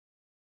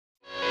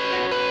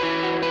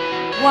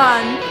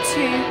1,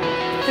 2,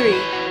 3.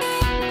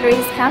 3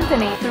 is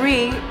company.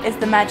 3 is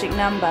the magic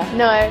number.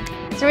 No,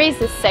 3 is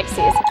the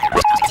sexiest.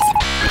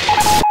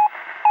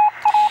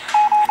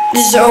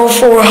 This is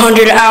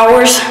 0400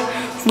 hours.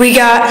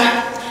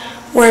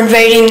 We're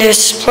invading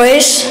this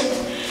place.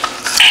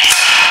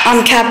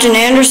 I'm Captain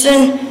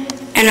Anderson,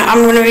 and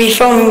I'm going to be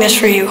filming this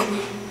for you.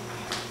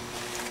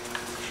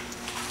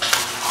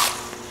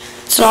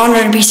 It's an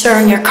honor to be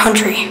serving your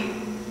country.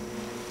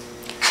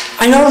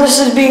 I know this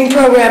is being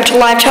programmed to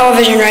live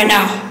television right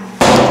now.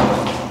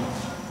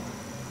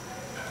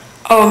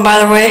 Oh, and by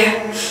the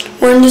way,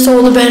 we're in this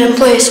old abandoned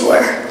place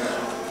where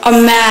a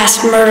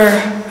mass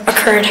murder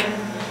occurred.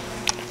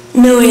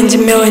 Millions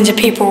and millions of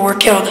people were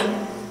killed.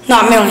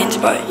 Not millions,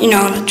 but you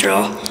know the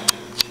drill.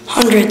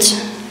 Hundreds.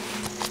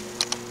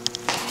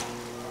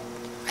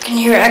 I can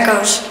hear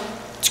echoes.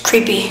 It's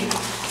creepy.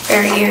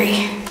 Very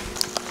eerie.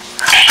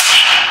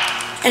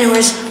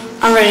 Anyways,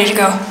 I'm ready to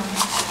go.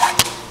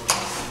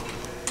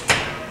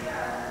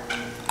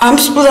 I'm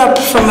split up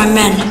from my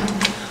men.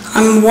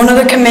 I'm one of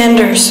the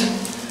commanders.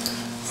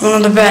 One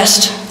of the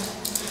best.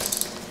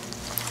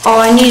 All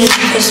I need is a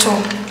pistol.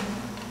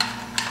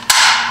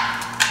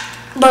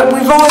 But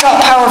we've only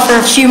got power for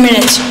a few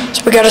minutes,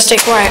 so we gotta stay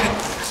quiet.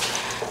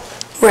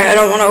 Wait, I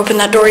don't want to open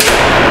that door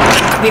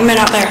yet. Could be men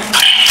out there.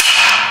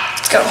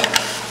 Let's go.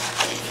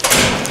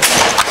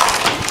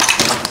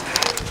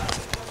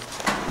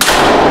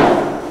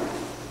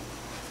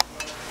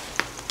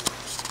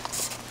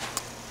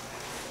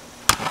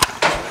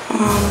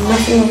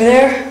 Nothing over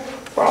there.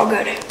 We're all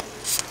good.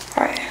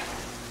 All right.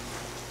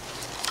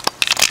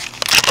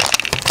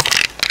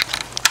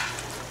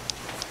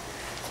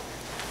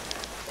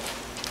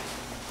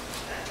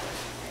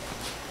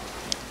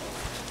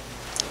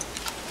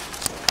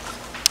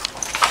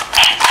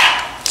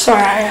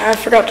 Sorry, I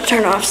forgot to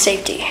turn off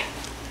safety.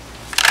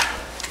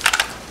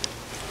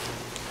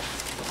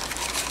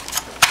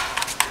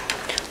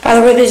 By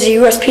the way, there's a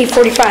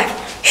USP-45. I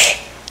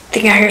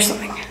think I hear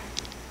something.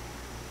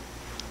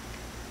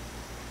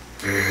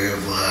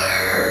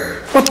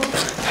 What the?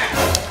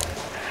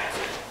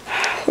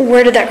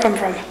 Where did that come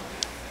from?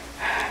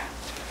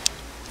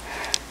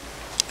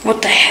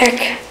 What the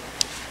heck?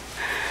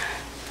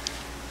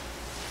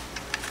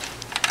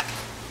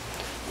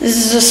 This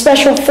is a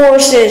special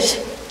forces.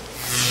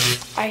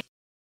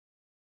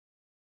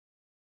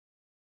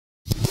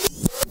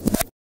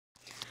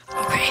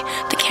 Okay,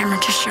 the camera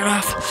just shut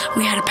off.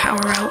 We had a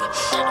power out.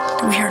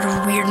 We heard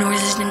weird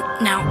noises, and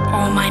now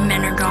all my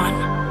men are gone.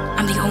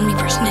 I'm the only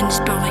person in this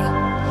building.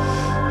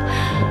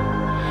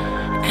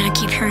 And I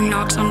keep hearing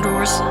knocks on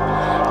doors.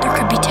 There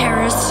could be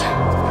terrorists.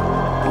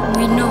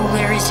 We know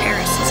there is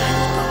terrorists inside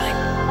this building.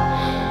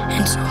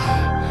 And so,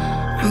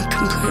 I'm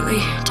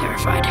completely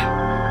terrified.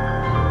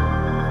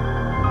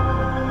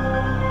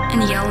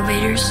 And the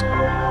elevators,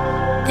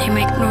 they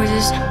make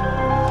noises.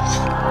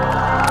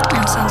 And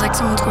it sounds like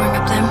someone's going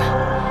up them.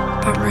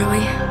 But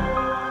really,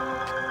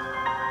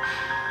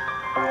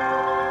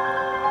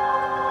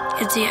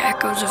 it's the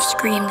echoes of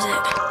screams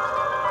at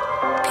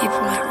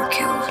people that were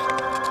killed.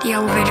 The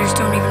elevators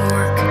don't even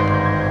work.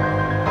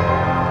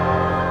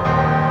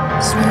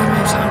 This is one of the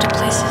most haunted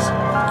places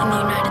in the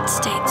United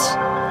States.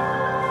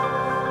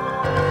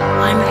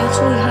 I'm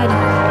actually hiding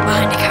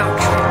behind a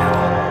couch right now.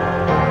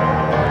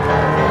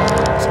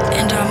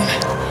 And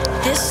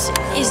this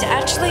is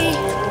actually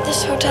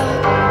this hotel.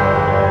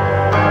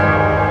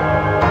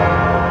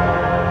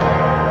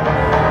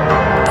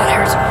 That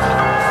hurts me.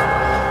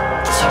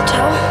 This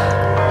hotel?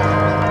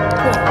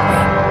 Whoa,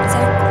 wait, is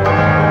that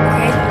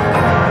okay?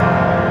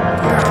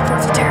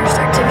 Reports of terrorist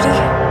activity.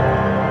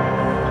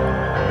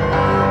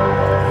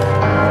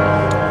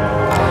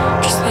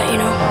 Just to let you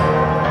know.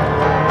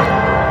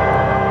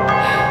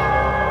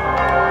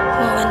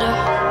 Well, Linda,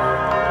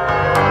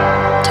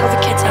 tell the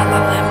kids I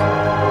love them.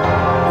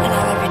 And I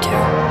love you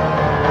too.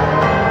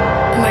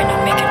 I might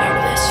not make it out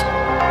of this.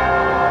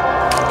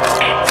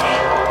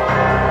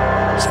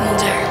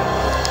 Someone's there.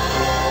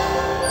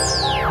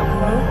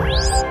 Hello?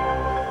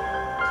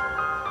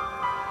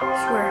 I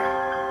swear.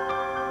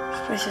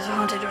 This place is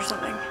haunted or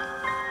something.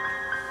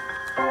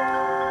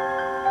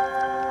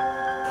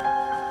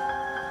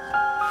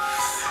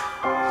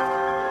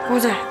 What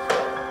was that?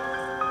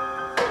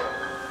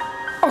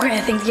 Okay,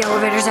 I think the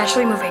elevator's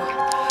actually moving.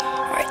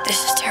 Alright,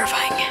 this is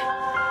terrifying.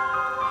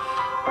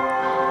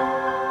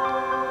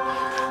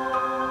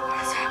 What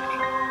is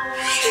happening?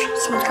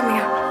 Someone's coming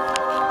out.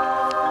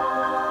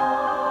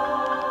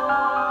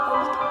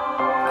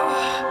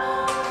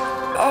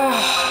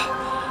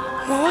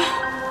 What?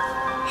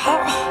 How?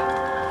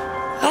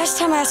 Last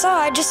time I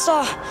just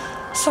saw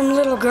some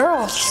little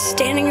girl just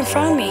standing in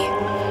front of me.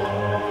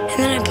 And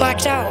then I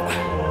blacked out.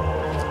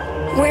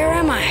 Where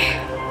am I?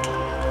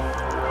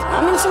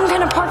 I'm in some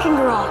kind of parking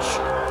garage.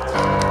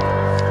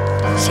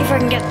 See if I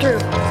can get through.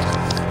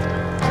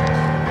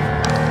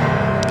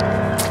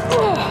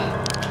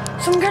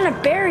 Ugh, some kind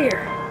of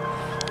barrier.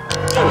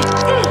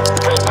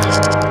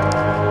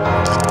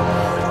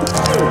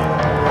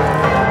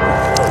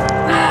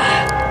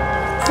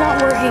 It's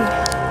not working.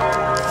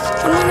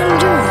 What am I gonna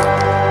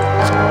do?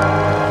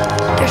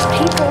 there's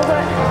people,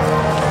 but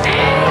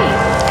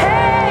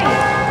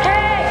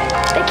hey,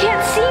 they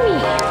can't see me.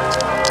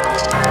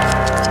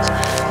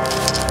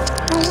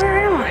 Oh, where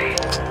am I?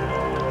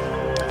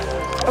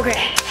 Okay,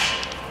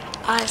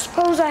 I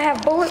suppose I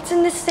have bullets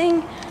in this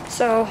thing,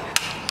 so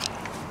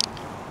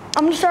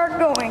I'm gonna start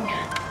going.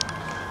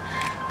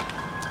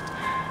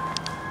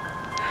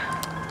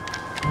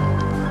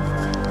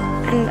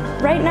 And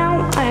right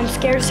now, I am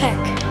scared as heck.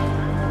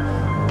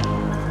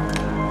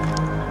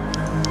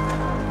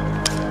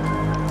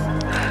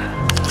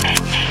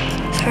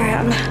 Sorry,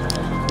 I'm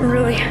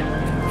really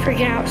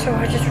freaking out, so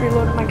I just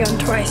reloaded my gun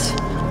twice.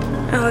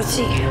 Now let's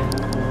see.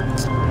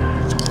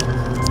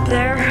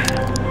 There.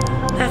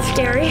 That's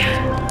scary.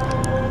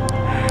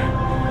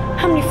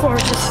 How many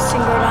floors does this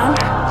thing go down?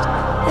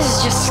 This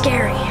is just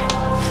scary.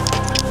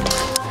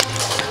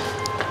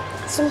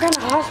 Some kind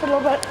of hospital,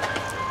 but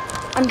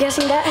I'm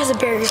guessing that has a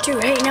barrier too.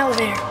 Hey, an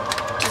elevator.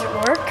 Does it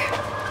work?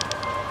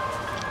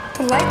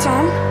 The light's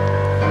on.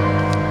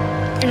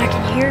 And I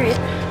can hear it.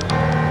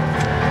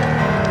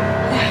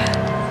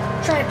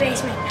 Try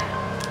basement.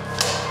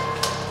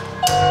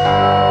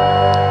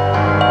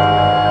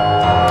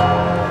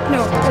 No,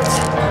 let's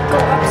go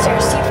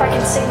upstairs, see if I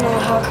can signal a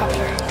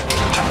helicopter.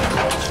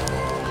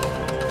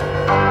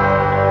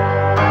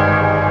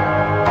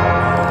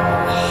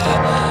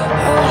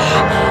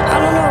 I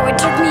don't know,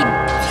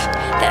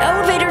 the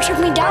elevator took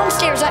me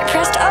downstairs. I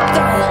pressed up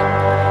though.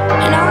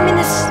 And now I'm in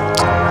this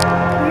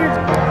weird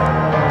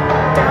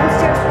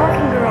downstairs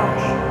parking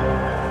garage.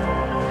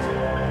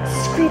 This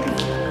is creepy.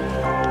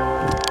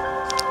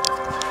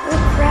 Where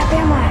the crap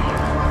am I?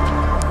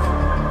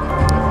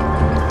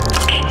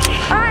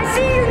 I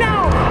see you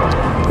now!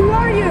 Who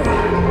are you?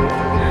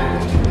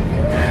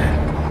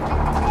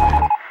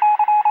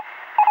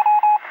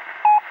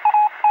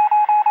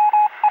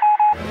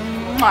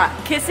 Mwah.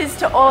 Kisses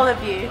to all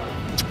of you.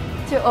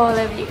 To all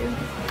of you.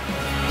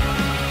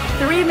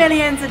 3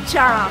 million's a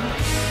charm.